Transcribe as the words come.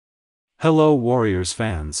Hello Warriors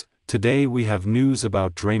fans, today we have news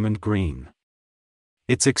about Draymond Green.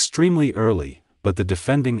 It's extremely early, but the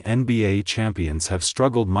defending NBA champions have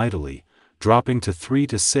struggled mightily, dropping to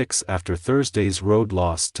 3-6 after Thursday's road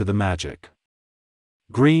loss to the Magic.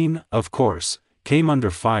 Green, of course, came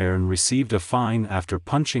under fire and received a fine after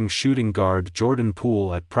punching shooting guard Jordan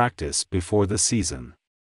Poole at practice before the season.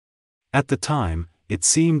 At the time, it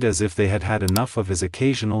seemed as if they had had enough of his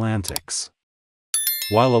occasional antics.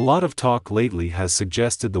 While a lot of talk lately has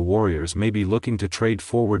suggested the Warriors may be looking to trade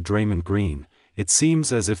forward Draymond Green, it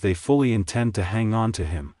seems as if they fully intend to hang on to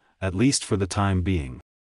him, at least for the time being.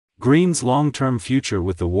 Green's long-term future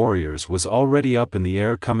with the Warriors was already up in the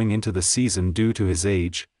air coming into the season due to his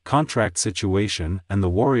age, contract situation, and the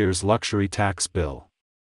Warriors' luxury tax bill.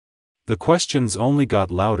 The questions only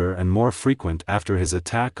got louder and more frequent after his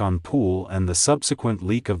attack on Poole and the subsequent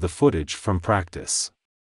leak of the footage from practice.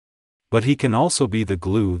 But he can also be the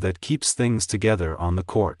glue that keeps things together on the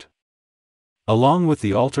court. Along with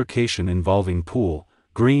the altercation involving Poole,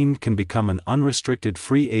 Green can become an unrestricted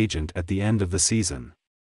free agent at the end of the season.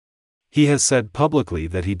 He has said publicly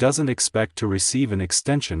that he doesn't expect to receive an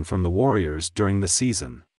extension from the Warriors during the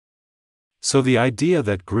season. So the idea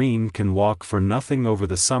that Green can walk for nothing over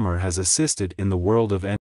the summer has assisted in the world of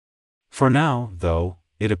NBA. For now, though,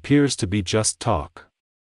 it appears to be just talk.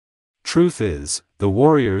 Truth is, the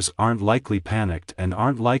Warriors aren't likely panicked and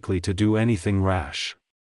aren't likely to do anything rash.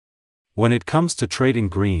 When it comes to trading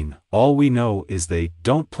Green, all we know is they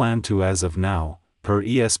don't plan to as of now, per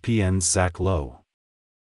ESPN's Zach Lowe.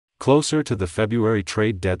 Closer to the February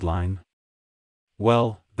trade deadline?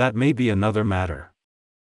 Well, that may be another matter.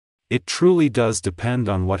 It truly does depend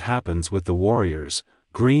on what happens with the Warriors,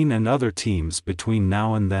 Green and other teams between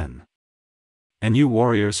now and then. And you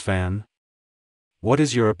Warriors fan? What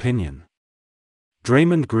is your opinion?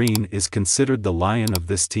 Draymond Green is considered the lion of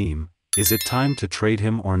this team. Is it time to trade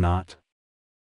him or not?